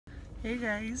Hey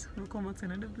guys, welcome back to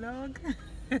another vlog.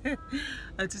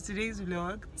 To today's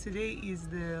vlog. Today is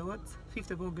the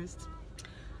 5th of August,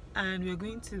 and we're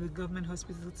going to the government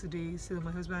hospital today so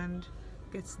my husband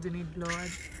gets to donate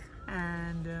blood,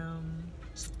 and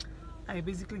I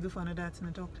basically go for another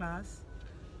antenatal class.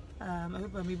 I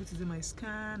hope I'm able to do my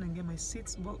scan and get my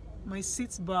seats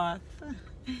bath.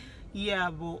 Yeah,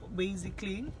 but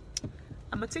basically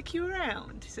I'm gonna take you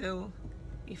around. So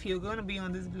if you're gonna be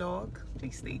on this vlog,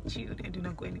 please stay tuned and do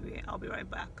not go anywhere. I'll be right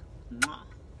back. Mwah.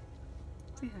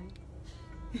 Say hi.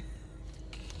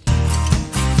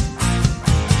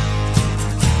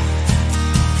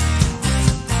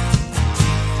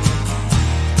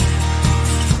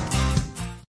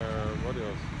 What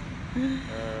else?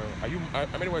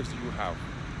 How many wives do you have?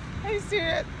 Are you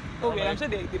serious? Oh wait, I'm sure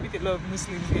they meet a lot of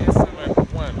Muslims here. So. So.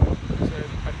 One. Said,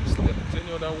 have you slept with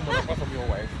any other woman apart from your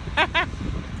wife?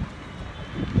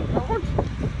 Oh.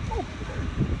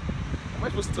 Am I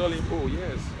supposed to tell him? Oh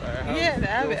yes, I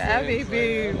have a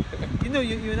babe. You know,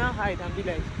 you now hide and be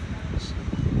like,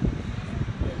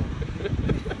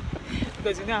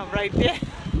 because you know I'm right there.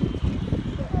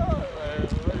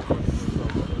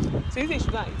 So you say you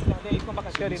should go and eat it and then you come back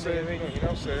and tell them that you're ready. He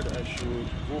now said I should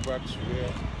go back to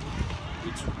where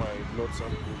we took my blood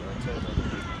sample and tell them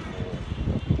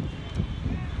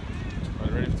I'm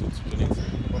ready to donate it.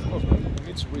 Of course, we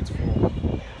need to wait for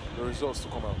the results to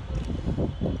come out.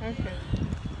 Okay.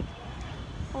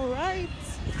 Alright.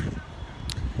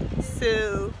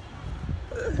 So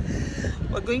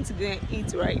we're going to go and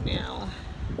eat right now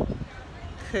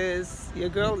because your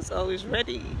girl is always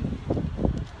ready.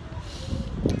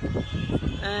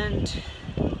 And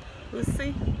we'll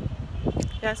see.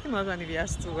 He asked my husband if he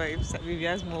has 2 wives, if he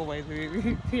has more wives,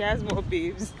 if he has more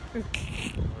babes.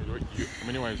 How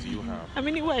many wives do you have? How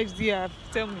many wives do you have?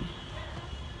 Tell me.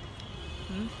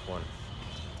 One.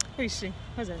 Who is she?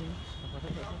 What's her name?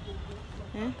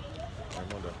 Eh? My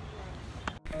mother.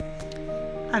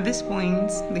 At this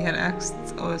point, they had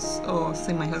asked us, or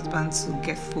say my husband, to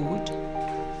get food.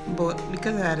 But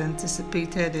because I had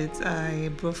anticipated it, I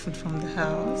brought food from the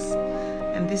house.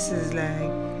 And this is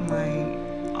like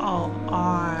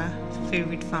our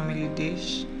favorite family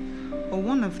dish. Or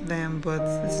one of them, but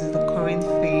this is the current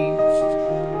fave.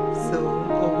 So,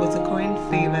 or was the current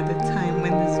fave at the time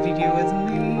when this video was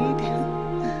made.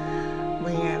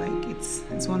 But yeah, like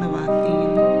it's one of our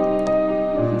theme.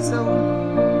 And so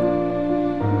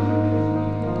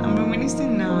I'm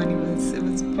reminiscing now, and it was a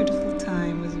beautiful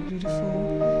time. It was a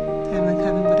beautiful time, like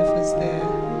having both of us there.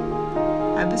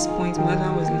 At this point, my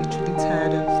husband was literally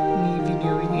tired of me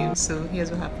videoing him, so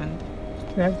here's what happened.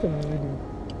 You have to be video.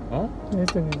 Huh? You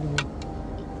have to be video.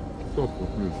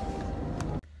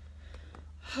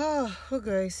 Oh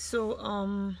guys, so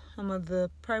I'm at the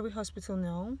private hospital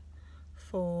now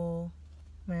for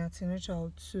my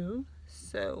antenatal too.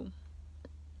 So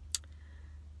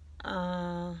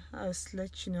I'll just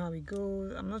let you know how it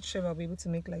goes. I'm not sure if I'll be able to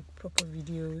make like proper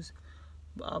videos,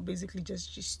 but I'll basically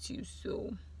just gist you.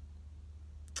 So,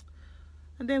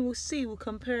 and then we'll see, we'll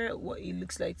compare what it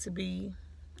looks like to be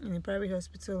in a private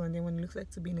hospital and then what it looks like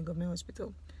to be in a government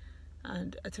hospital,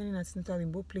 and attending antenatal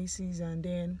in both places, and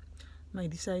then my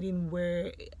deciding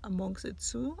where amongst the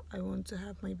two I want to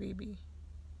have my baby.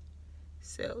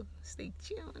 So stay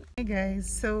tuned. Hey guys,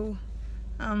 so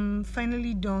I'm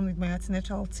finally done with my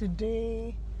antenatal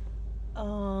today.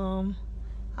 I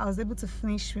was able to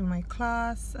finish with my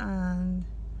class, and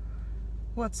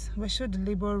we showed the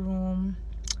labor room,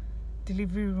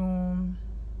 delivery room,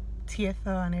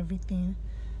 theater and everything,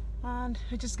 and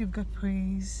I just give God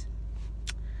praise.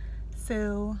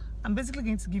 So I'm basically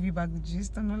going to give you back the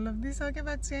gist on all of this. I'll get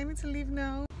back to you. I need to leave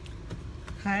now.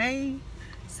 Hi.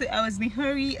 So I was in a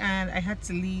hurry and I had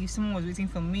to leave. Someone was waiting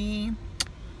for me,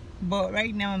 but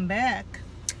right now I'm back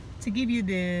to give you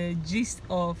the gist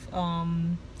of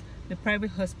the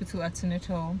private hospital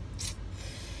antenatal.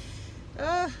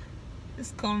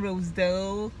 This cornrows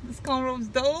though.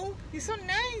 It's so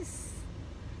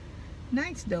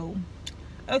nice though.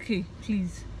 Okay,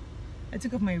 please, I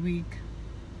took off my wig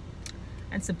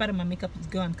and some part of my makeup is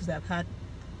gone because I've had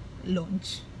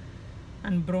lunch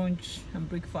and brunch and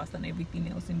breakfast and everything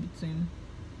else in between.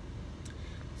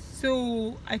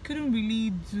 So I couldn't really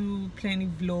do a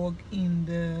lot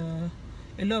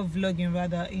of vlogging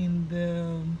rather in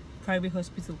the private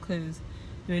hospital because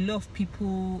there were a lot of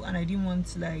people and I didn't want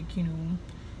to, like, you know,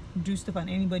 do stuff and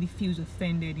anybody feels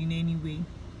offended in any way.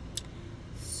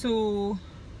 So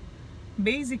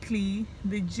basically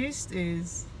the gist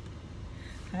is,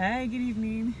 hi, good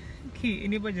evening. Okay, a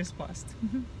neighbor just passed.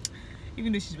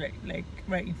 Even though she's right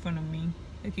in front of me.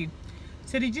 Okay,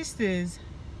 so the gist is,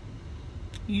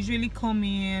 usually come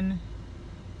in.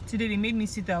 Today they made me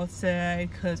sit outside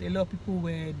because a lot of people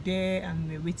were there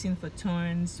and were waiting for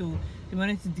turns, so they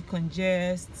wanted to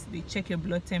decongest. They check your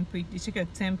blood temperature, they check your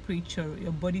temperature,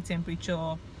 your body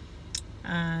temperature,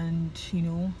 and you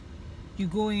know, you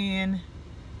go in,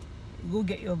 go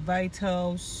get your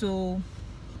vitals. So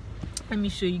let me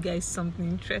show you guys something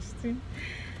interesting.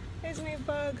 Here's my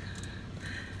bag.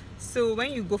 So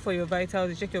when you go for your vitals,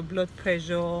 they check your blood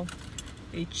pressure,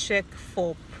 they check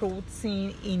for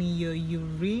protein in your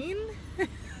urine.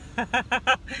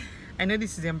 I know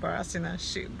this is embarrassing and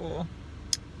shit, but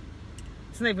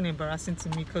it's not even embarrassing to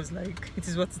me because like it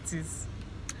is what it is.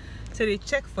 So they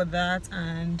check for that,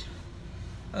 and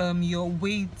your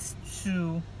weight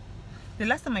too. The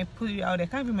last time I put it out, I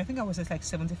can't remember, I think I was at like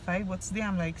 75, but today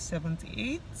I'm like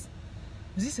 78.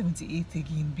 Was it 78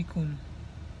 again, Bikon?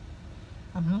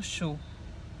 I'm not sure.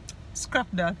 Scrap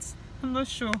that. I'm not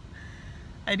sure.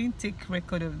 I didn't take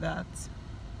record of that.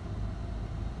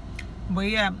 But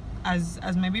yeah, as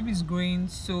my baby is growing,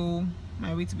 so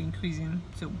my weight will be increasing.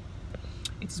 So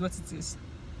it is what it is.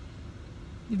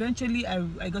 Eventually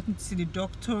I got to see the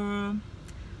doctor.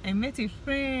 I met a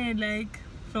friend like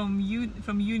from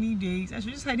uni days, and she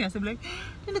was just hiding herself like,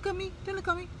 don't look at me,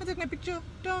 I'll take my picture,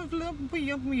 don't vlog, put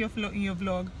your in your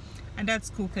vlog. And that's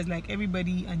cool because like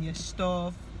everybody and your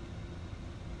stuff,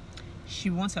 she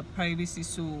wants her privacy,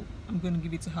 so I'm going to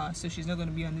give it to her, so she's not going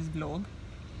to be on this vlog.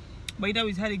 But either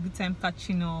we had a good time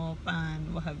catching up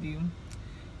and what have you.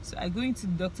 So I go into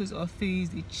the doctor's office,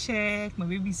 they check, my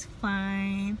baby's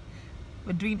fine,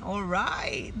 we're doing all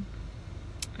right,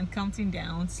 and counting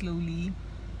down slowly.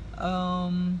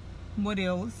 What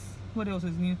else was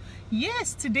new?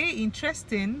 Yes, today,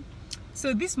 interesting.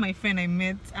 So this my friend I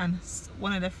met, and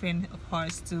one other friend of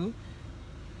hers too.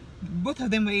 Both of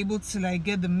them were able to like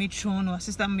get the matron or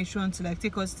assistant matron to like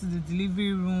take us to the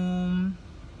delivery room,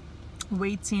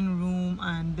 waiting room,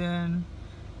 and then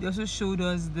they also showed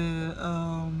us the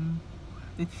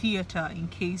theater in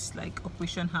case like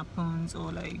operation happens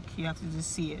or like you have to do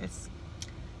CS.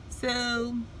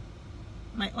 So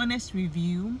my honest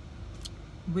review,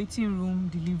 waiting room,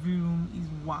 delivery room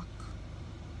is whack.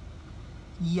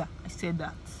 Yeah, I said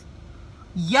that.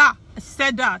 Yeah, I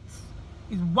said that.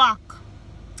 It's whack.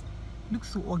 It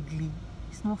looks so ugly.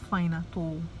 It's not fine at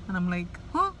all. And I'm like,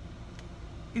 huh?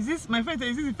 Is this, my friend said,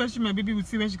 is this the first thing my baby would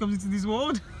see when she comes into this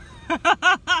world?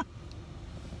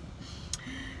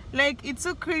 Like, it's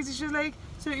so crazy. She's like,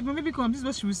 so if my baby comes, this is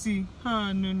what she will see.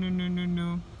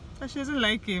 No. So she doesn't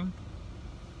like him.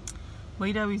 But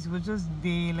either way, we're just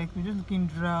there, like we're just looking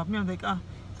drab. Me, I'm like, so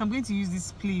I'm going to use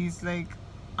this place. Like,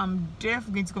 I'm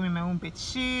definitely going to come in my own bed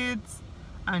sheets,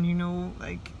 and you know,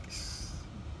 like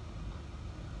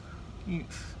it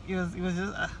was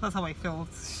just that's how I felt.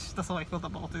 That's how I felt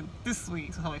about it. This week,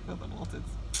 that's how I felt about it.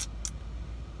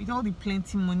 With all the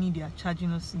plenty money they are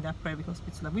charging us in that private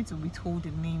hospital, I'm going to withhold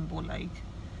the name, but like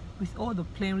with all the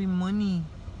plenty money,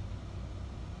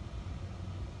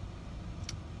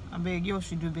 I beg you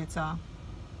should do better.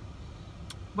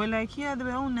 But like, yeah, they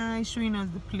were all nice, showing us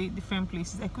the different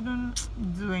places. I couldn't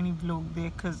do any vlog there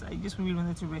because I just really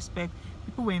wanted to respect.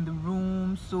 People were in the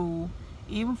room, so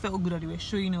it even felt good that they were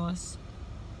showing us.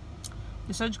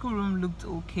 The surgical room looked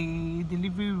okay.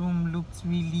 Delivery room looked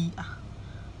really...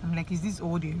 I'm like, is this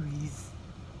all there is?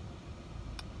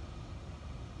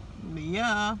 But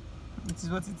yeah, it is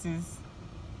what it is.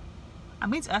 I'm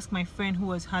going to ask my friend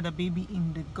who has had a baby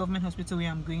in the government hospital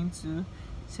where I'm going to,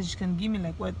 so she can give me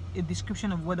like a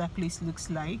description of what that place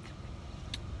looks like.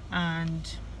 And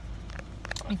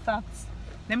in fact,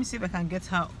 let me see if I can get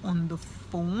her on the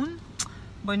phone.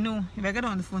 But no, if I get her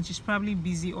on the phone, she's probably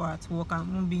busy or at work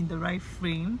and won't be in the right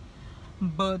frame.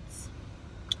 But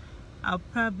I'll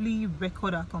probably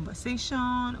record our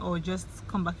conversation or just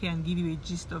come back here and give you a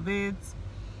gist of it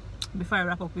before I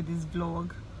wrap up with this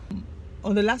vlog.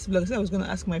 On the last vlog, I said I was going to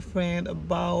ask my friend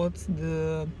about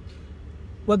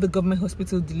what the government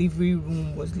hospital delivery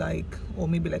room was like, or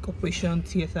maybe like operation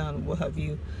theater and what have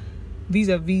you,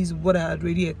 vis-a-vis what I had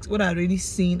already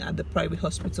seen at the private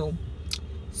hospital.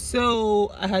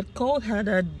 So I had called her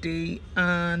that day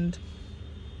and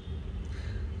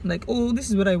I'm like, oh, this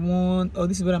is what I want, or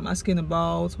this is what I'm asking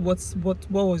about. What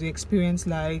was the experience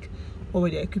like? What were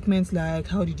the equipment like?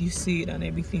 How did you see it and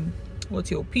everything?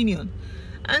 What's your opinion?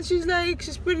 And she's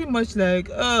pretty much like,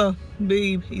 oh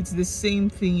babe, it's the same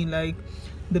thing. Like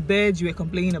the beds you were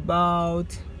complaining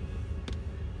about,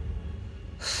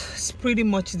 it's pretty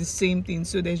much the same thing,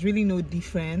 so there's really no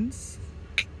difference.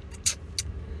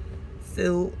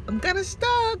 So I'm kind of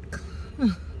stuck.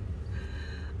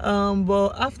 But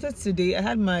after today, I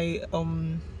had my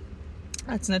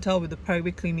antenatal with the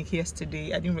private clinic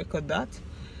yesterday. I didn't record that.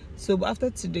 So but after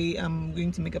today, I'm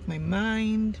going to make up my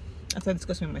mind after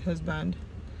discussing with my husband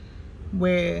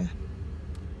where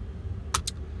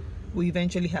we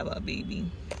eventually have our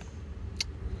baby.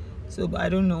 So but I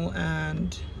don't know,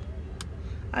 and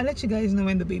I'll let you guys know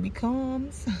when the baby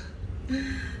comes.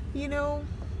 You know,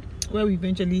 where we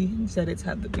eventually decided to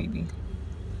have the baby.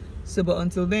 So but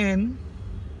until then,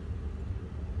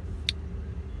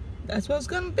 that's what it's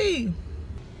gonna be.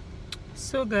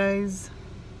 So guys,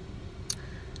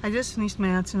 I just finished my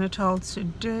antenatal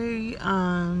today,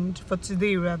 and for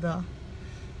today rather,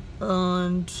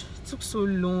 and it took so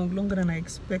long, longer than I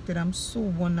expected. I'm so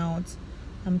worn out,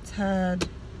 I'm tired,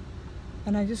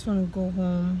 and I just want to go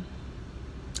home.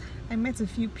 I met a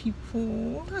few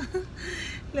people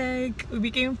like we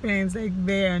became friends like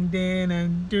there and then,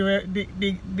 and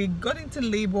they got into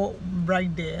labor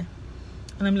right there,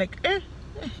 and I'm like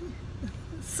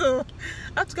so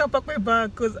I have to come pack my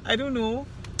bag because I don't know.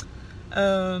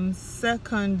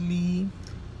 Secondly,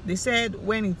 they said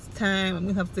when it's time I'm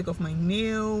gonna have to take off my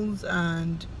nails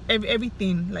and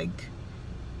everything, like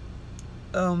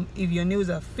if your nails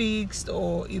are fixed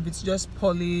or if it's just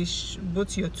polished,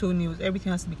 both your toenails,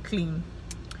 everything has to be clean.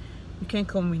 You can't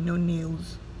come with no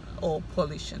nails or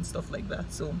polish and stuff like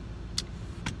that. So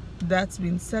that's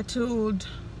been settled.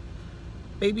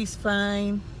 Baby's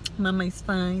fine, mama is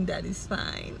fine, dad is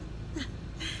fine.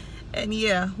 And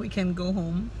yeah, we can go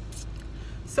home.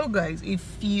 So guys,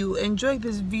 if you enjoyed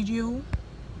this video,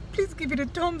 please give it a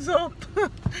thumbs up.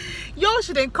 Y'all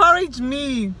should encourage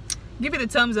me. Give it a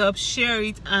thumbs up, share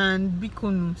it, and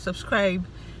subscribe.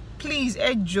 Please,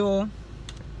 Ejo,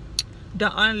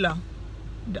 the Allah.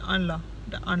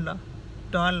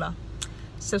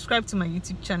 Subscribe to my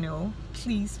YouTube channel.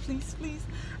 Please, please, please.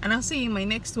 And I'll see you in my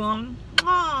next one.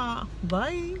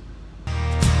 Bye.